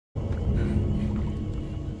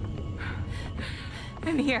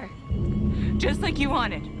I'm here. Just like you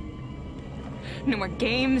wanted. No more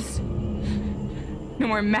games. No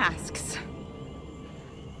more masks.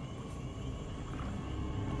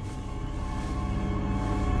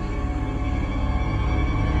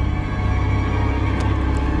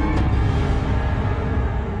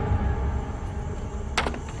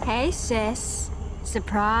 Hey, sis.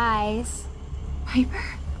 Surprise. Piper?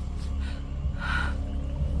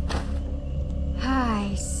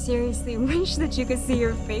 I seriously wish that you could see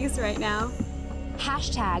your face right now.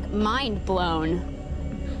 Hashtag mind blown.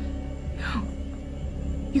 No.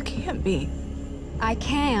 You can't be. I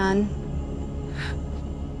can.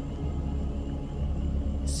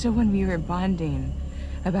 So when we were bonding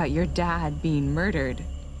about your dad being murdered,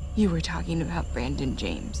 you were talking about Brandon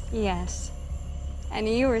James. Yes. And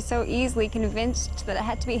you were so easily convinced that it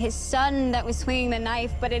had to be his son that was swinging the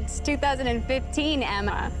knife, but it's 2015,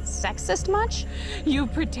 Emma. Sexist much? You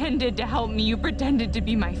pretended to help me. You pretended to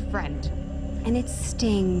be my friend. And it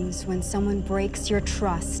stings when someone breaks your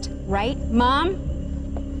trust, right,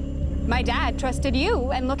 Mom? My dad trusted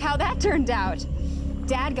you, and look how that turned out.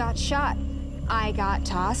 Dad got shot, I got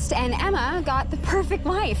tossed, and Emma got the perfect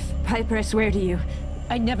life. Piper, I swear to you,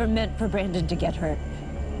 I never meant for Brandon to get hurt.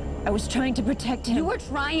 I was trying to protect him. You were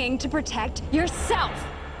trying to protect yourself.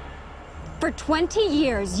 For 20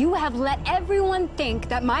 years, you have let everyone think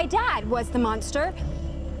that my dad was the monster,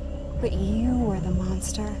 but you were the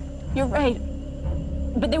monster. You're right.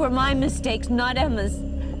 But they were my mistakes, not Emma's.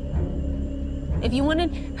 If you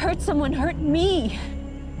want to hurt someone, hurt me.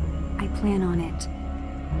 I plan on it.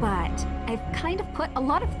 But I've kind of put a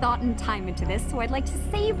lot of thought and time into this, so I'd like to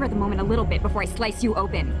savor the moment a little bit before I slice you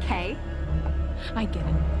open, okay? I get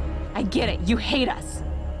it. I get it. You hate us.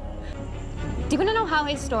 Do you want to know how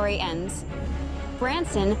his story ends?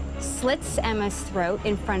 Branson slits Emma's throat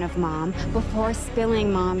in front of Mom before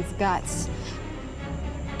spilling Mom's guts.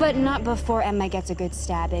 But not before Emma gets a good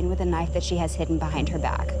stab in with a knife that she has hidden behind her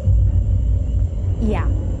back. Yeah,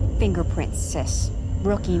 fingerprints, sis.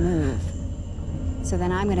 Rookie move. So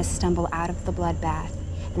then I'm gonna stumble out of the bloodbath,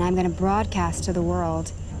 and I'm gonna broadcast to the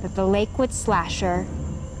world that the Lakewood slasher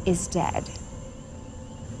is dead.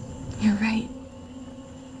 You're right.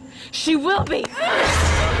 She will be!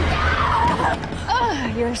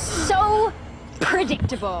 You're so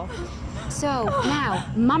predictable. So now,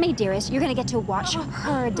 Mommy dearest, you're gonna get to watch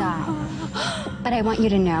her die. But I want you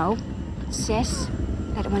to know, sis,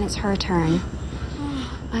 that when it's her turn,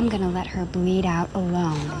 I'm gonna let her bleed out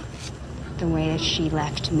alone, the way that she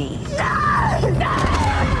left me.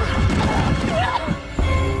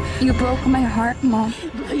 You broke my heart, Mom.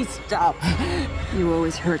 Please stop. You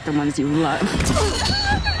always hurt the ones you love.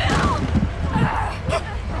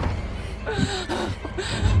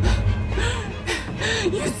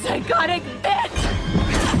 You psychotic bitch!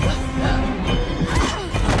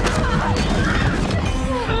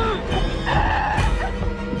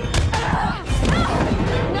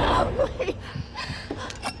 No, please.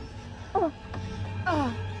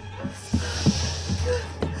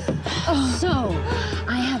 So,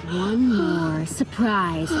 I have one more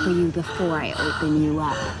surprise for you before I open you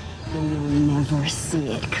up, and you'll never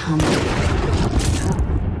see it coming.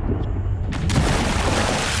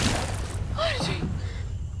 Audrey!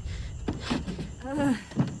 Oh my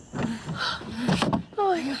God. Audrey. Oh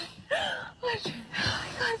my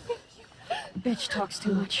God, thank you. Bitch talks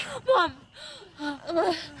too much. Mom!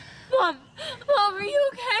 Mom, are you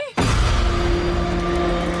okay?